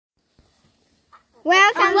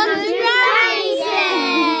Welcome to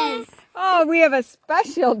Rises! Oh, we have a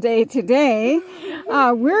special day today.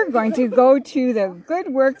 We're going to go to the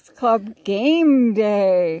Good Works Club game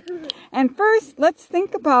day. And first, let's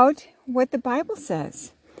think about what the Bible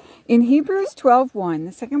says. In Hebrews 12:1,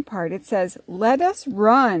 the second part, it says, "Let us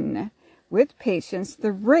run with patience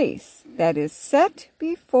the race that is set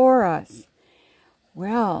before us."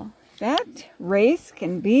 Well, that race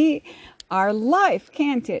can be our life,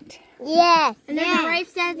 can't it? Yes. And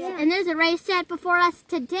there's a race set before us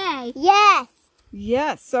today. Yes.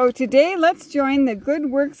 Yes, so today let's join the Good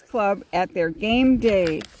Works Club at their game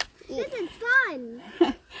day. This is fun.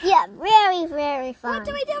 Yeah, very, very fun. What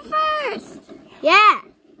do we do first? Yeah.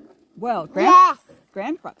 Well, Yes.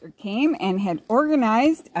 Grandfather came and had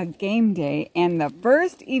organized a game day, and the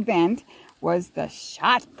first event was the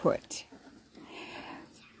shot put.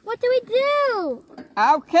 What do we do?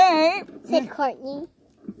 Okay, Said Courtney.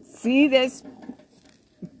 see this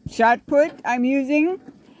shot put I'm using?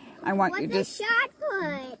 I want you to What's a shot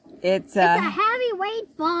put? It's It's a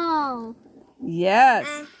heavyweight ball. yes.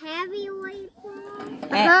 A heavyweight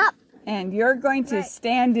ball? And you're going to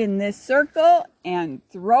stand in this circle and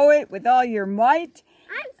throw it with all your might.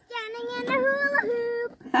 I'm standing in a hula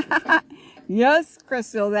hoop. Yes,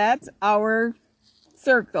 Crystal, that's our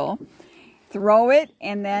circle. Throw it,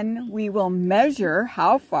 and then we will measure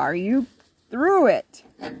how far you threw it.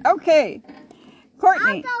 Okay, Courtney.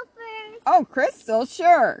 I'll go first. Oh, Crystal,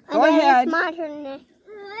 sure. Go ahead. It's my turn next.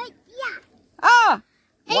 Yeah. Ah,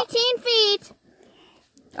 18 feet.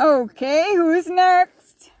 okay, who's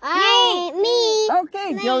next? Me.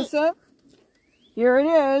 Okay, Joseph. Here it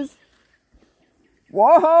is.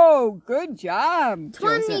 Whoa, good job,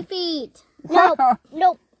 20 Joseph. feet.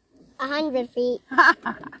 Nope. 100 feet.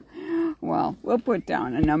 Well, we'll put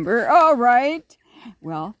down a number. All right.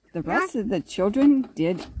 Well, the rest of the children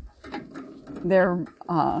did their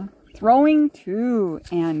throwing too,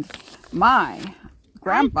 and my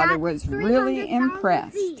grandfather was really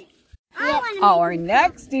impressed. Our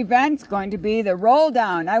next event's going to be the roll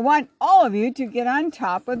down. I want all of you to get on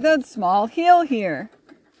top of the small hill here.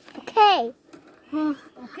 Okay. I'll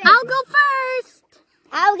go first.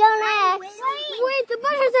 I'll go next. Wait, the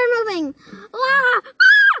bushes are moving. Ah!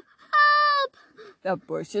 Help! The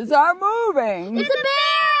bushes are moving. It's a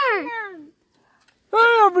bear.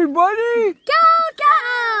 Hey, everybody!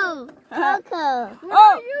 Go! Coco. What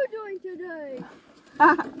are you doing today?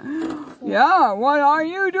 Yeah, what are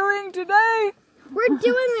you doing today? We're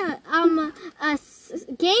doing a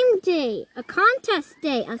game day, a contest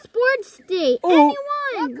day, a sports day. Oh.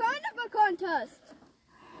 Anyone? What kind of a contest?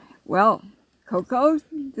 Well, Coco,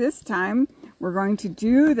 this time we're going to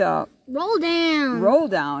do the Roll down. roll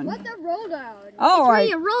down. What's a roll down? All It's where right,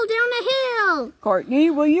 you roll down a hill. Courtney,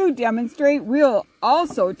 will you demonstrate? We'll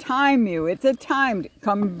also time you. It's a timed.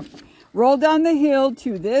 Come roll down the hill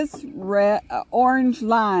to this orange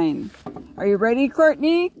line. Are you ready,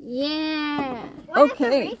 Courtney? Yeah.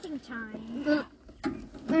 Okay. Racing time.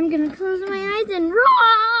 I'm gonna close my eyes and roll.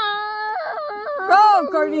 Go,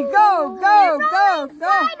 Courtney, go, go, go,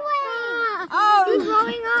 go. Sideways. Oh, It's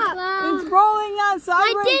rolling up. it's rolling us.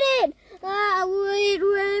 I did it.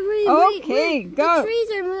 Wait. Okay, go. The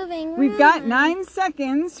trees are moving. We've got 9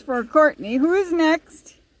 seconds for Courtney. Who's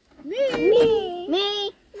next?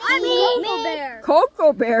 Me. I'm Coco Bear.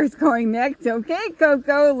 Coco Bear's going next. Okay,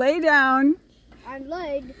 Coco, lay down. I'm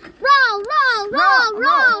laid. Roll.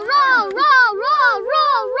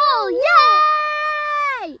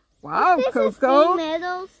 Yay! Wow, This is Coco, team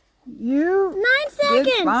medals. you 9 did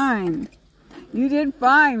seconds. fine. You did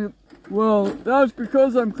fine. Well, that's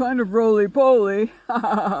because I'm kind of roly-poly.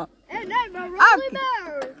 And I'm a rolly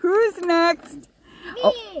bear. Who's next?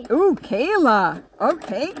 Me. Ooh, Kayla.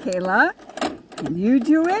 Okay, Kayla. Can you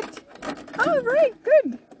do it? All right,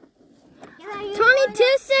 good.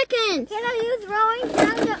 22 seconds. Can I use rolling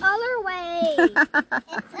down the other way?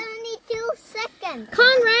 It's only 2 seconds.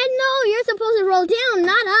 Conrad, no, you're supposed to roll down,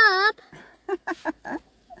 not up.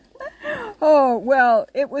 Oh, well,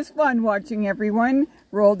 it was fun watching everyone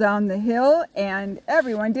roll down the hill, and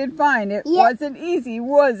everyone did fine. It wasn't easy,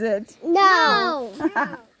 was it? No.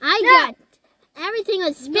 Everything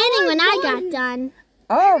was spinning when I got done.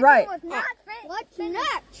 All right. What's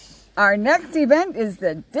next? Our next event is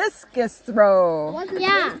the discus throw.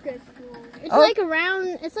 Yeah. It's like a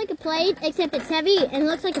round, it's like a plate, except it's heavy and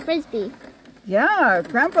looks like a frisbee. Yeah,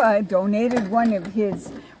 Grandpa donated one of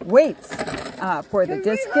his weights for the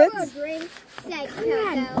discus.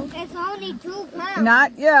 It's only 2 pounds.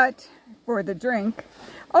 Not yet for the drink.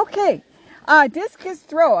 Okay, discus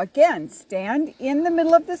throw. Again, stand in the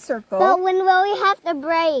middle of the circle. But when will we have to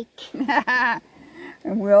break?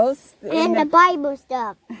 And we'll... And the Bible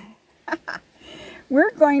stuff.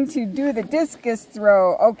 We're going to do the discus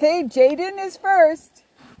throw. Okay, Jaden is first.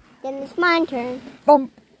 Then it's my turn.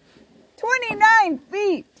 Bump. 29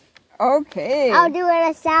 feet. Okay. I'll do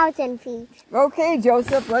it 1,000 feet. Okay,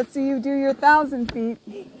 Joseph, let's see you do your 1,000 feet.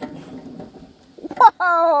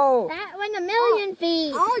 Whoa! That went 1,000,000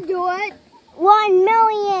 feet. I'll do it.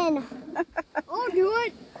 1,000,000. I'll do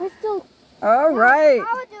it. Crystal. All right.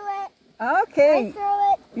 I'll do it. Okay. I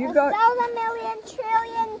throw it. You go.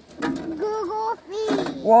 1,000,000,000,000,000,000 Google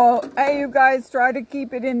feet. Well, hey, you guys, try to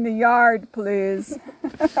keep it in the yard, please.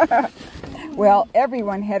 Well,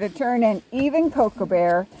 everyone had a turn, and even Cocoa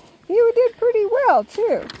Bear. You did pretty well,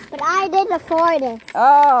 too. But I did the farthest.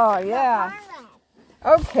 Oh, yeah.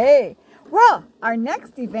 Okay. Well, our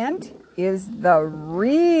next event is the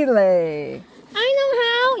relay. I know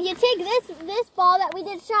how. You take this ball that we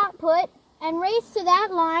did shot put and race to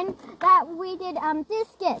that line that we did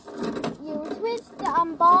discus. You switch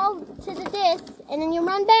the ball to the disc and then you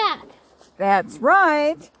run back. That's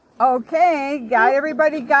right. Okay,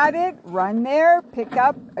 everybody got it? Run there, pick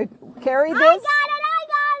up, carry this. I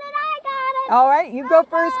got it. All right, you go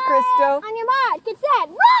first, Crystal. On your mark, get set,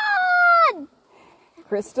 run!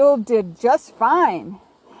 Crystal did just fine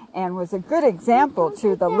and was a good example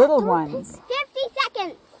to the little ones. 50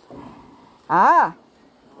 seconds. Ah,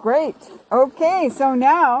 great. Okay, so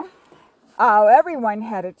now everyone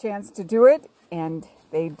had a chance to do it, and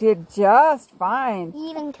they did just fine.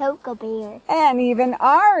 Even Cocoa Bear. And even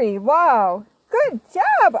Ari. Wow. Good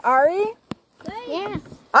job, Ari. Yeah.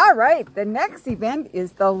 All right, the next event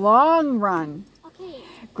is the long run. Okay.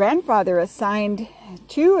 Grandfather assigned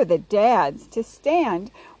 2 of the dads to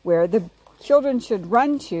stand where the children should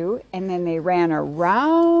run to, and then they ran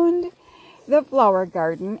around the flower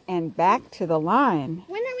garden and back to the line.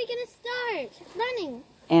 When are we going to start running?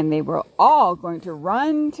 And they were all going to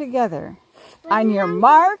run together. On your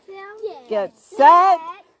mark, get set,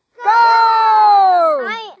 go!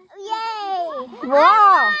 Yay!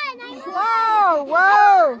 Wow! Whoa!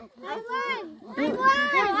 Whoa! I won!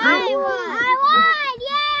 Yeah, I won!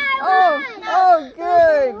 Oh,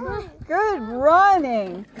 good. Good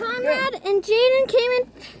running. Conrad and Jaden came in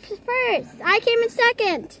first. I came in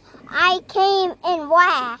second. I came in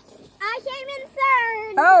last. I came in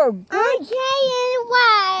third. Oh, I good. came in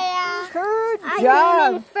last. Good job. I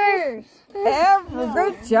came in first.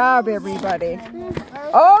 Good job, everybody.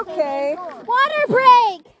 Okay. Water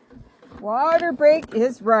break. Water break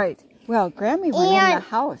is right. Well, Grammy went in the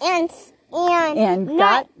house And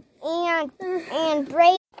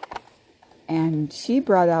break. and she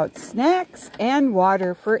brought out snacks and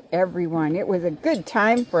water for everyone. It was a good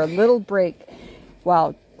time for a little break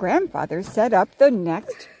while Grandfather set up the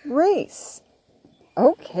next race.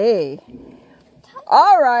 Okay.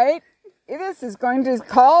 All right. This is going to be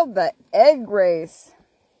called the egg race.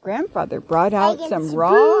 Grandfather brought out Egg and some spoon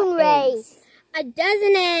raw race. eggs A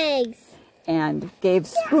dozen eggs. and gave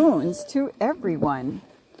spoons to everyone.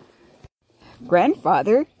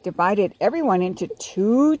 Grandfather divided everyone into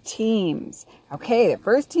 2 teams. Okay, the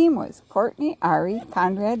first team was Courtney, Ari,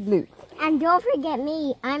 Conrad, Luke, And don't forget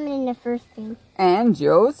me. I'm in the first team. and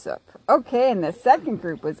Joseph. Okay, and the second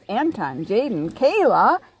group was Anton, Jaden,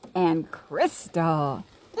 Kayla, and Crystal.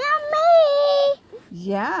 And me.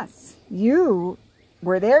 Yes, you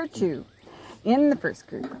were there too in the first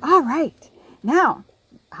group. All right, now,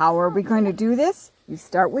 how are we going to do this? You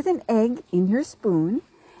start with an egg in your spoon,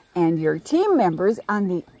 and your team members on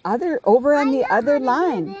the other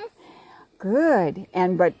line. Good.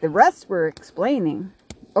 But the rest were explaining.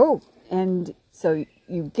 Oh, and so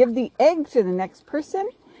you give the egg to the next person,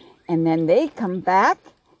 and then they come back,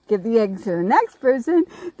 give the egg to the next person,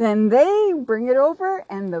 then they bring it over,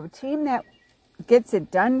 and the team that gets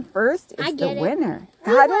it done first is the winner.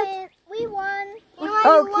 Got it? We won.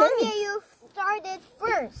 Okay. You started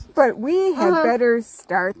first. But we had better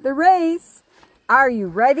start the race. Are you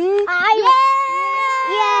ready? Yeah.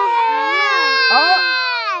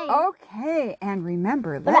 Oh, okay. And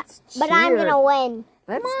remember, let's cheer. But I'm gonna win.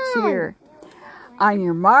 Let's cheer. On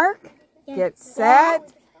your mark, get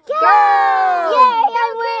set, go! Yay!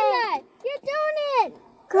 I win. You're doing it.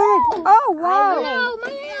 Good. Oh, wow. Oh,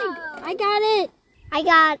 my egg. I got it.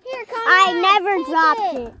 Here, I never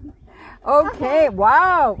dropped it. Okay.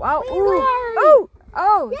 Wow. Wow. We Ooh. won.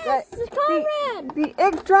 Oh. Yes, Conrad. The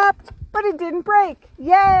egg dropped, but it didn't break.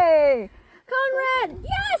 Yay! Conrad.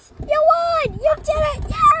 Yes, you won. You did it.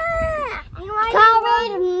 Yeah.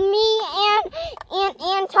 Conrad, me, and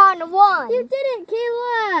Anton won. You did it,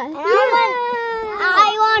 Kayla. And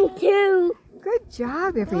I won too. Good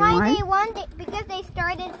job, Why everyone. they won? Because they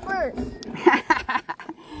started first.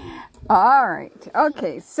 All right.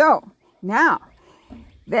 Okay, so now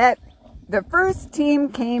that the first team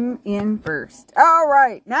came in first. All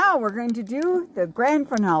right, now we're going to do the grand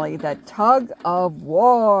finale, the tug of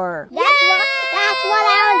war. That's what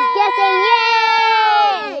I was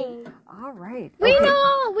guessing. Yay! All right. We okay.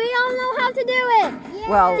 all know how to do it.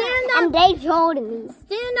 Well, And they told me.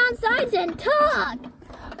 Stand on sides and tug.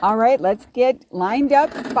 all right, let's get lined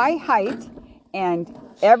up by height, and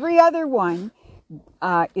every other one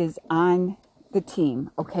is on the team,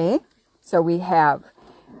 okay? So we have,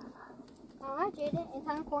 Jaden and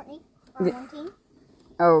Tom Courtney are on one team.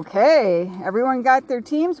 okay, everyone got their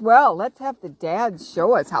teams? Well, let's have the dads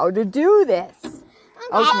show us how to do this.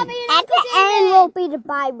 At the end will be the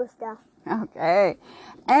Bible stuff. Okay,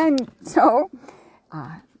 and so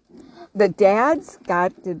the dads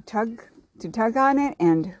got to tug on it,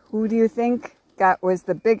 and who do you think was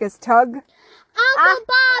the biggest tug? Uncle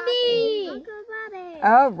Bobby. Uncle Bobby.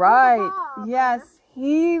 All right, yes,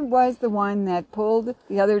 he was the one that pulled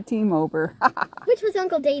the other team over. Which was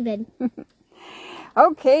Uncle David.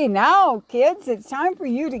 Okay, now kids, it's time for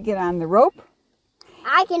you to get on the rope.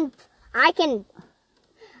 I can.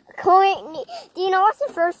 Courtney, do you know what's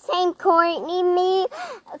the first name? Courtney, me,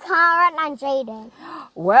 Conrad, and Jaden.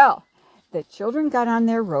 Well, the children got on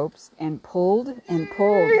their ropes and pulled and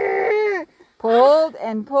pulled. Pulled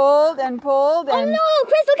and pulled and pulled Oh and... no,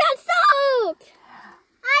 Crystal got soaked!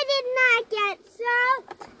 I did not get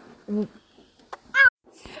soaked.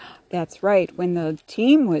 That's right. When the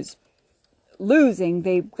team was losing,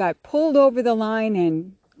 they got pulled over the line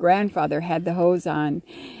and grandfather had the hose on.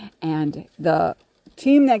 And the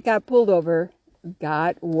team that got pulled over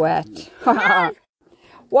got wet.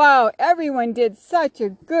 Wow, everyone did such a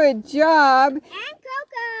good job. And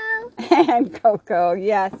Coco. And Coco,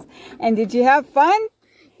 yes. And did you have fun?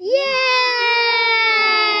 Yeah!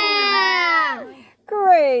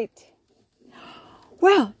 Great.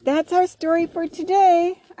 Well, that's our story for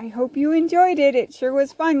today. I hope you enjoyed it. It sure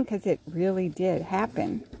was fun because it really did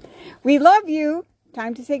happen. We love you.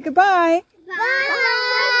 Time to say goodbye. Bye.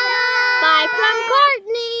 Bye from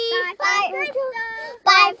Courtney. Bye from Crystal.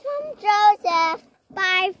 Bye from Joseph.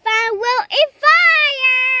 Bye from Will and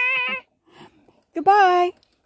Fire. Goodbye.